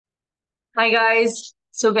Hi guys.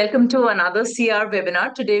 So welcome to another CR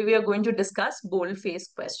webinar. Today we are going to discuss boldface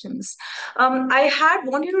questions. I had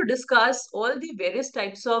wanted to discuss all the various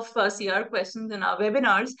types of CR questions in our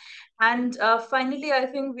webinars, and finally I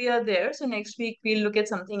think we are there. So next week we'll look at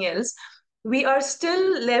something else. We are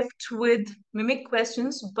still left with mimic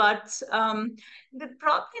questions, but they're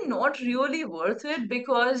probably not really worth it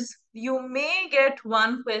because you may get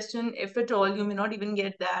one question, if at all. You may not even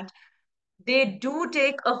get that. They do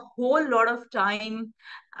take a whole lot of time,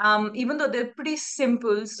 even though they're pretty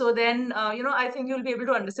simple. So then, I think you'll be able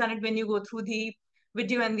to understand it when you go through the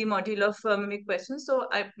video and the module of mimic questions. So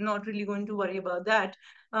I'm not really going to worry about that.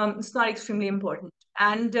 It's not extremely important.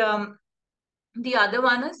 And the other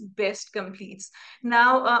one is best completes.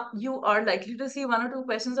 Now, you are likely to see one or two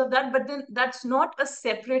questions of that, but then that's not a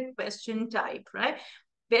separate question type, right?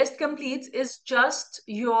 Best completes is just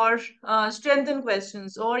your strengthen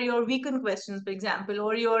questions or your weaken questions, for example,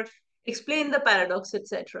 or your explain the paradox,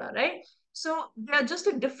 etc. Right? So they're just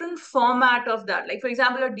a different format of that. Like for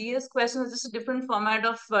example, a DS question is just a different format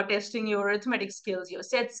of testing your arithmetic skills, your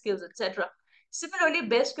set skills, etc. Similarly,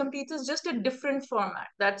 best completes is just a different format.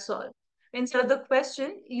 That's all. Instead of the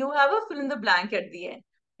question, you have a fill in the blank at the end.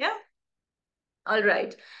 Yeah. All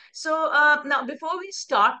right. So now, before we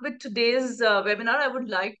start with today's webinar, I would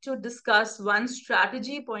like to discuss one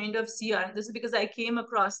strategy point of CR. And this is because I came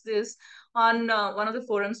across this on one of the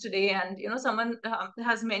forums today, and someone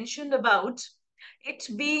has mentioned about it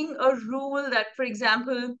being a rule that, for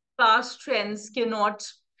example, past trends cannot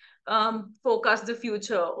forecast the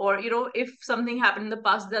future, or if something happened in the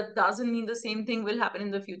past, that doesn't mean the same thing will happen in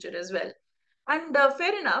the future as well. And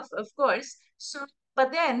fair enough, of course. So,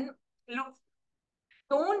 but then look,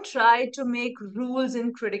 don't try to make rules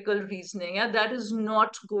in critical reasoning. Yeah, that is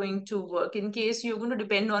not going to work. In case you're going to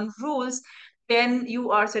depend on rules, then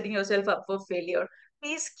you are setting yourself up for failure.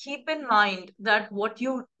 Please keep in mind that what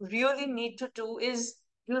you really need to do is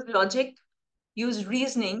use logic, use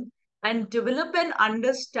reasoning, and develop an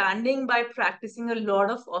understanding by practicing a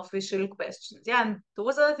lot of official questions. Yeah, and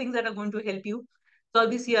those are the things that are going to help you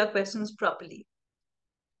solve these CR questions properly.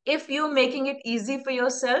 If you're making it easy for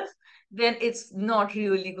yourself, then it's not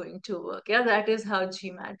really going to work. Yeah, that is how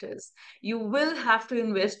GMAT is. You will have to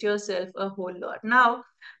invest yourself a whole lot. Now,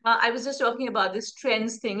 I was just talking about this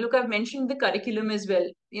trends thing. Look, I've mentioned the curriculum as well.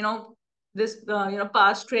 This,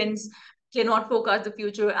 past trends cannot forecast the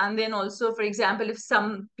future. And then also, for example, if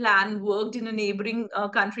some plan worked in a neighboring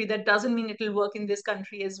country, that doesn't mean it will work in this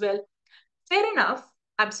country as well. Fair enough.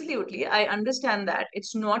 Absolutely. I understand that.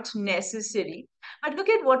 It's not necessary. But look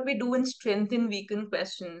at what we do in strength and weaken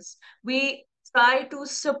questions. We try to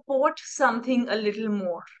support something a little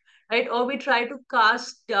more, right? Or we try to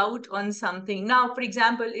cast doubt on something. Now, for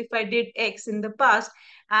example, if I did X in the past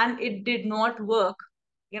and it did not work,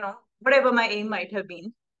 whatever my aim might have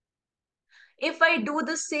been, if I do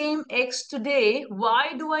the same X today,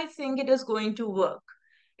 why do I think it is going to work?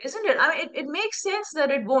 Isn't it? I mean, it makes sense that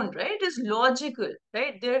it won't, right? It is logical,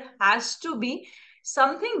 right? There has to be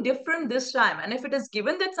something different this time. And if it is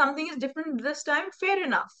given that something is different this time, fair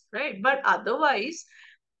enough, right? But otherwise,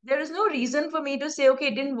 there is no reason for me to say, okay,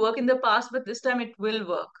 it didn't work in the past, but this time it will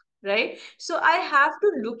work, right? So I have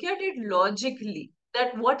to look at it logically.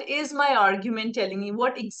 That what is my argument telling me?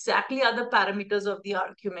 What exactly are the parameters of the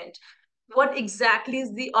argument? What exactly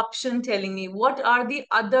is the option telling me? What are the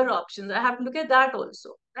other options? I have to look at that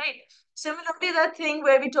also, right? Similarly, that thing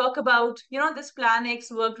where we talk about, this plan X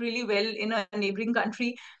worked really well in a neighboring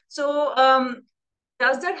country. So,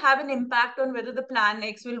 does that have an impact on whether the plan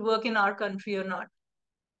X will work in our country or not?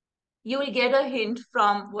 You will get a hint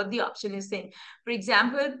from what the option is saying. For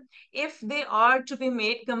example, if they are to be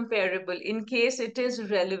made comparable, in case it is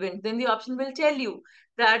relevant, then the option will tell you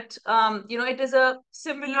that it is a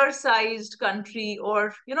similar sized country,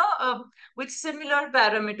 or with similar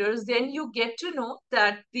parameters. Then you get to know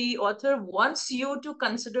that the author wants you to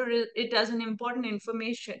consider it as an important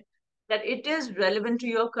information, that it is relevant to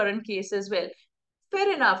your current case as well.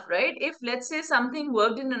 Fair enough, right? If let's say something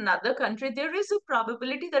worked in another country, there is a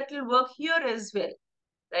probability that it will work here as well,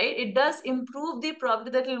 right? It does improve the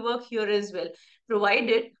probability that it will work here as well,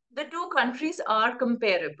 provided the two countries are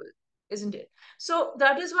comparable, isn't it? So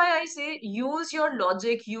that is why I say use your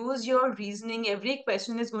logic, use your reasoning. Every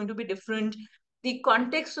question is going to be different. The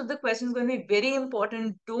context of the question is going to be very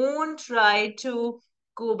important. Don't try to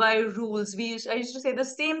go by rules. I used to say the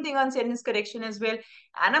same thing on sentence correction as well.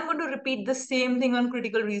 And I'm going to repeat the same thing on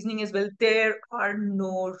critical reasoning as well. There are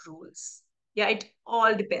no rules. Yeah, it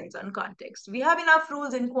all depends on context. We have enough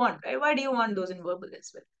rules in quant, right? Why do you want those in verbal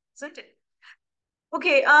as well? Isn't it?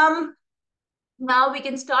 Okay, Now we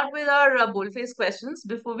can start with our boldface questions.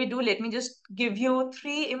 Before we do, let me just give you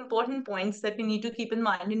three important points that we need to keep in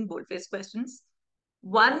mind in boldface questions.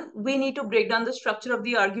 One, we need to break down the structure of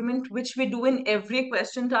the argument, which we do in every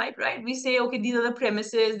question type, right? We say, okay, these are the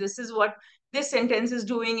premises, this is what this sentence is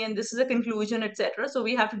doing, and this is a conclusion, etc. So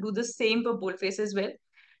we have to do the same for boldface as well.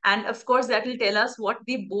 And of course, that will tell us what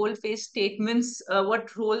the boldface statements,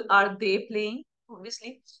 what role are they playing,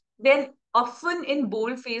 obviously. Then often in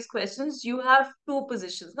boldface questions, you have two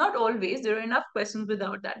positions. Not always, there are enough questions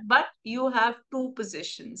without that, but you have two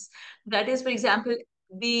positions. That is, for example,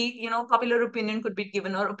 the popular opinion could be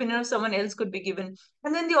given, or opinion of someone else could be given,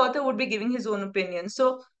 and then the author would be giving his own opinion.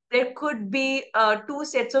 So there could be two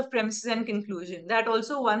sets of premises and conclusion. That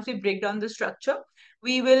also, once we break down the structure,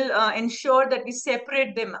 we will ensure that we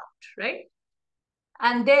separate them out, right?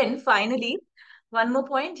 And then finally, one more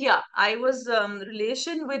point. Yeah, I was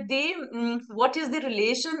relation with the what is the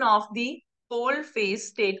relation of the bold-faced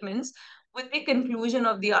statements with the conclusion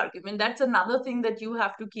of the argument. That's another thing that you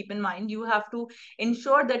have to keep in mind. You have to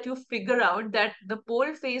ensure that you figure out that the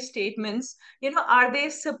bold-faced statements, are they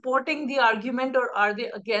supporting the argument or are they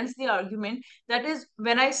against the argument? That is,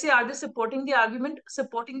 when I say are they supporting the argument,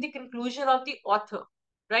 supporting the conclusion of the author,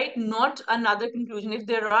 right? Not another conclusion. If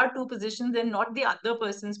there are two positions, then not the other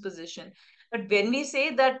person's position. But when we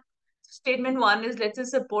say that statement one is, let's say,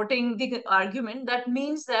 supporting the argument, that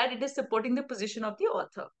means that it is supporting the position of the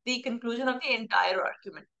author, the conclusion of the entire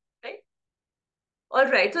argument, right? All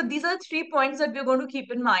right, so these are three points that we're going to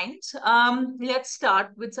keep in mind. Let's start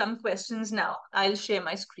with some questions now. I'll share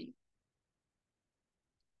my screen.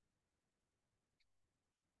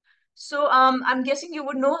 So I'm guessing you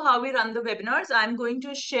would know how we run the webinars. I'm going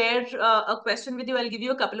to share a question with you. I'll give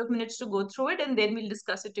you a couple of minutes to go through it, and then we'll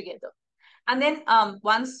discuss it together. And then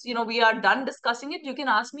once we are done discussing it, you can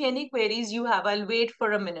ask me any queries you have. I'll wait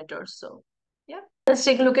for a minute or so. Yeah, let's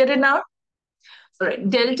take a look at it now. All right.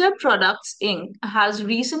 Delta Products Inc. has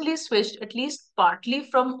recently switched at least partly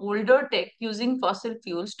from older tech using fossil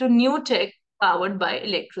fuels to new tech powered by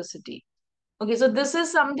electricity. Okay, so this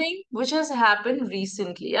is something which has happened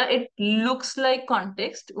recently. Yeah, it looks like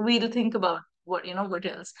context. We'll think about what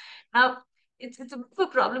else. Now, it's a bit of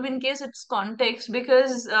a problem in case it's context,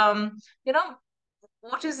 because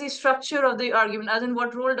what is the structure of the argument, as in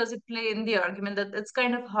what role does it play in the argument? That's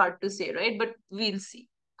kind of hard to say, right? But we'll see.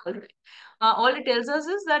 All right. All it tells us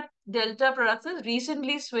is that Delta Products has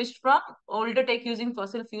recently switched from older tech using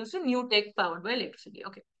fossil fuels to new tech powered by electricity.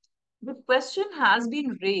 Okay. The question has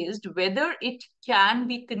been raised whether it can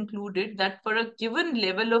be concluded that for a given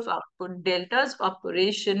level of output, Delta's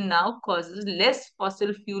operation now causes less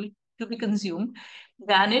fossil fuel to be consumed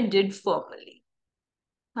than it did formerly.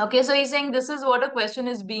 Okay, so he's saying this is what a question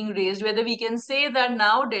is being raised, whether we can say that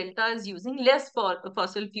now Delta is using less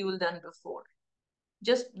fossil fuel than before,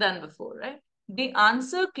 just than before, right? The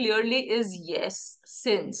answer clearly is yes,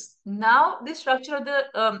 since now the structure of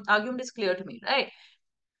the argument is clear to me, right?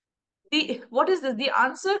 What is this? The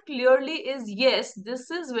answer clearly is yes.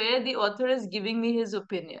 This is where the author is giving me his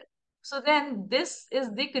opinion. So then this is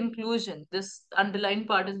the conclusion. This underlined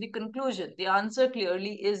part is the conclusion. The answer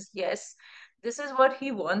clearly is yes. This is what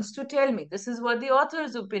he wants to tell me. This is what the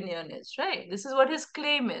author's opinion is, right? This is what his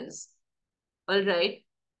claim is. All right.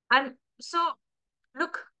 And so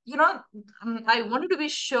look, I wanted to be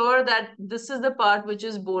sure that this is the part which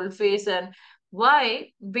is boldface. And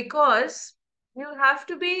why? Because you have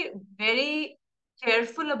to be very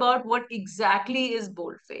careful about what exactly is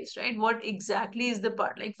boldface, right? What exactly is the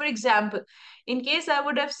part? Like, for example, in case I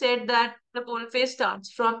would have said that the boldface starts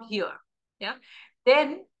from here, yeah,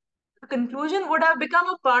 then the conclusion would have become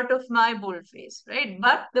a part of my boldface, right?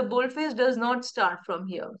 But the boldface does not start from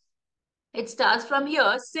here. It starts from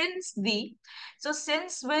here. Since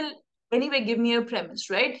will anyway give me a premise,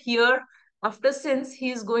 right? Here, after since,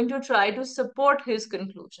 he is going to try to support his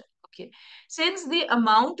conclusion. Okay. Since the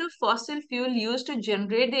amount of fossil fuel used to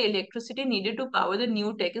generate the electricity needed to power the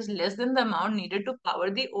new tech is less than the amount needed to power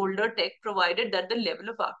the older tech, provided that the level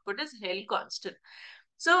of output is held constant.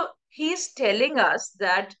 So he's telling us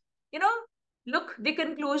that, you know, look, the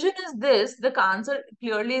conclusion is this. The answer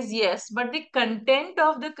clearly is yes, but the content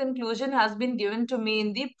of the conclusion has been given to me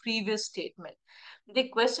in the previous statement. The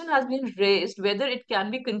question has been raised whether it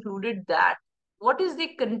can be concluded that. What is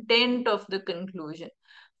the content of the conclusion?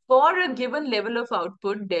 For a given level of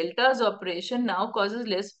output, Delta's operation now causes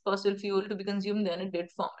less fossil fuel to be consumed than it did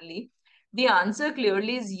formerly. The answer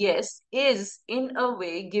clearly is yes, is in a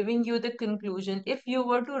way giving you the conclusion. If you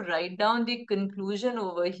were to write down the conclusion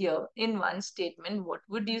over here in one statement, what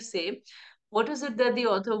would you say? What is it that the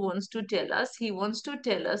author wants to tell us? He wants to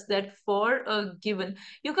tell us that for a given,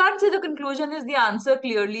 you can't say the conclusion is the answer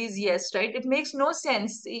clearly is yes, right? It makes no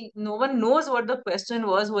sense. No one knows what the question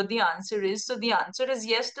was, what the answer is. So the answer is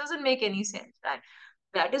yes doesn't make any sense, right?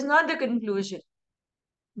 That is not the conclusion.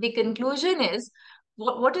 The conclusion is,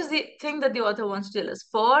 what is the thing that the author wants to tell us?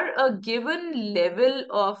 For a given level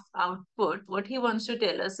of output, what he wants to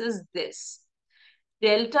tell us is this.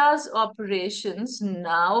 Delta's operations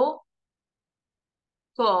now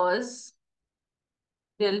cause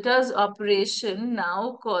Delta's operation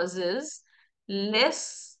now causes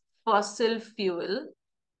less fossil fuel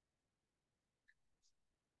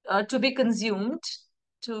to be consumed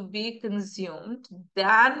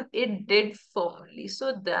than it did formerly.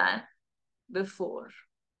 So than before,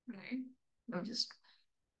 right? I'm just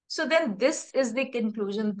So then this is the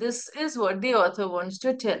conclusion. This is what the author wants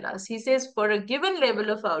to tell us. He says for a given level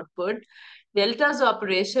of output, Delta's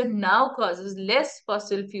operation now causes less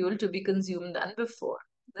fossil fuel to be consumed than before.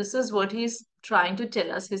 This is what he's trying to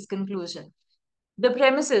tell us, his conclusion. The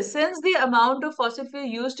premise is, since the amount of fossil fuel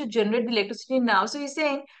used to generate the electricity now, so he's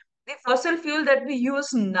saying the fossil fuel that we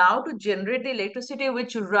use now to generate the electricity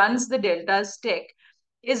which runs the Delta's tech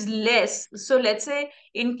is less. So let's say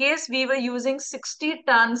in case we were using 60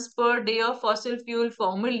 tons per day of fossil fuel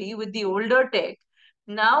formerly with the older tech,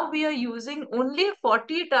 now we are using only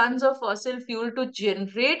 40 tons of fossil fuel to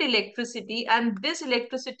generate electricity, and this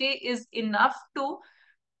electricity is enough to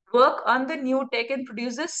work on the new tech and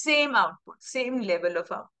produce the same output, same level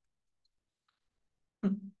of output.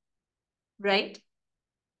 Right?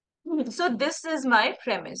 So this is my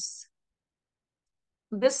premise.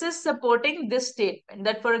 This is supporting this statement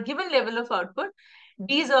that for a given level of output,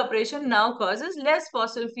 D's operation now causes less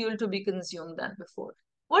fossil fuel to be consumed than before.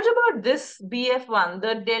 What about this BF1?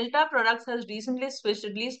 The Delta products has recently switched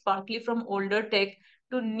at least partly from older tech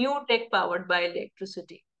to new tech powered by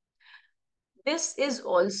electricity. This is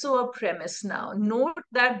also a premise now. Note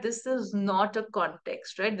that this is not a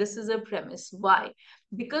context, right? This is a premise. Why?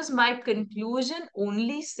 Because my conclusion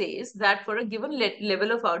only says that for a given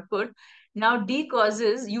level of output, now D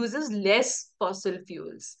uses less fossil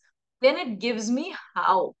fuels. Then it gives me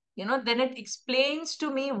how, then it explains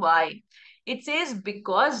to me why. It says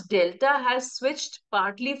because Delta has switched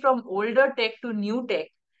partly from older tech to new tech,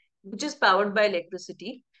 which is powered by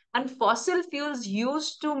electricity, and fossil fuels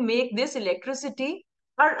used to make this electricity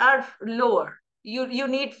are lower. You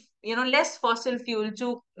need less fossil fuel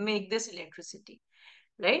to make this electricity,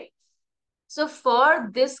 right? So for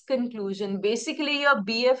this conclusion, basically your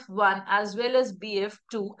BF1 as well as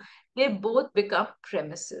BF2, they both become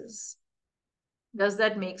premises. Does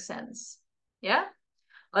that make sense? Yeah.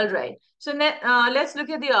 All right. So let's look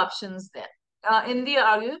at the options then. In the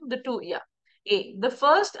argument, the two, yeah. A, the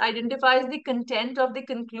first identifies the content of the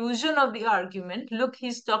conclusion of the argument. Look,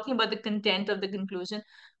 he's talking about the content of the conclusion.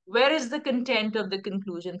 Where is the content of the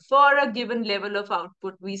conclusion? For a given level of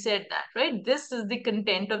output, we said that, right? This is the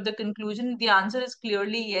content of the conclusion. The answer is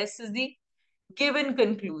clearly yes, is the given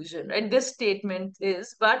conclusion, right? This statement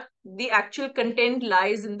is, but the actual content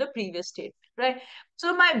lies in the previous statement, right?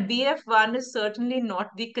 So my BF1 is certainly not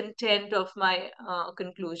the content of my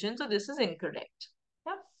conclusion. So this is incorrect.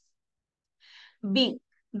 Yeah. B,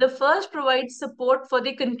 the first provides support for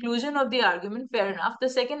the conclusion of the argument. Fair enough. The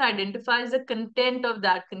second identifies the content of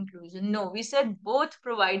that conclusion. No, we said both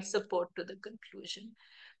provide support to the conclusion.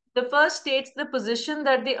 The first states the position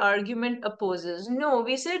that the argument opposes. No,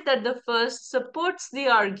 we said that the first supports the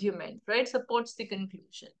argument, right? Supports the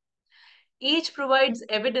conclusion. Each provides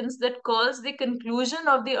evidence that calls the conclusion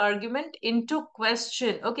of the argument into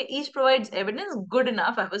question. Okay, each provides evidence, good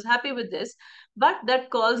enough. I was happy with this. But that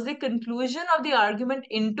calls the conclusion of the argument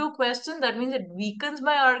into question. That means it weakens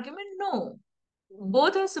my argument? No.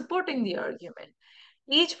 Both are supporting the argument.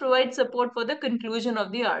 Each provides support for the conclusion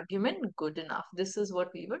of the argument. Good enough. This is what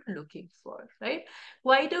we were looking for, right?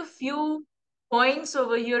 Quite a few points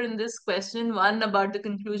over here in this question. One about the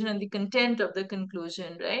conclusion and the content of the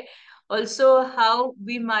conclusion, right? Also, how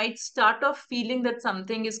we might start off feeling that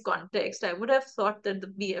something is context. I would have thought that the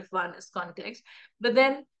BF1 is context. But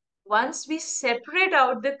then once we separate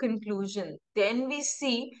out the conclusion, then we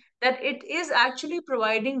see that it is actually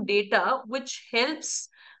providing data which helps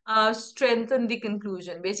strengthen the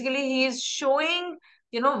conclusion. Basically, he is showing,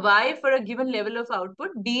 why for a given level of output,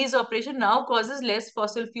 D's operation now causes less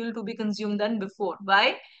fossil fuel to be consumed than before.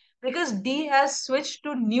 Why? Because D has switched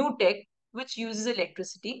to new tech, which uses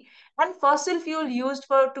electricity, and fossil fuel used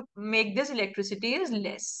to make this electricity is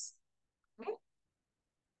less. Okay?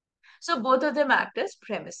 So both of them act as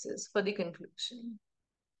premises for the conclusion.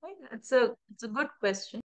 Right? It's a good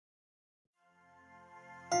question.